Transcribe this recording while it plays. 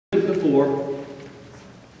4,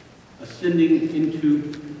 ascending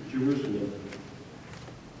into Jerusalem.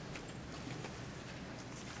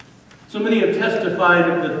 So many have testified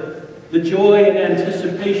of the joy and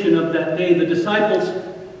anticipation of that day. The disciples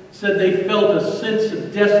said they felt a sense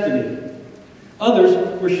of destiny.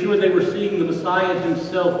 Others were sure they were seeing the Messiah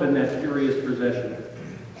himself in that curious procession.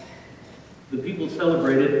 The people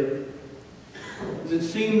celebrated as it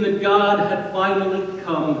seemed that God had finally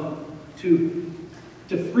come to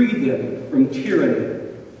free them from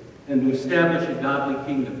tyranny and to establish a godly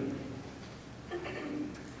kingdom.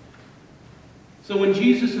 So when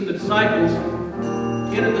Jesus and the disciples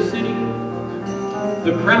entered the city,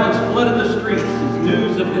 the crowds flooded the streets as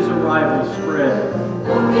news of his arrival spread.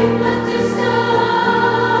 Don't get left to stop.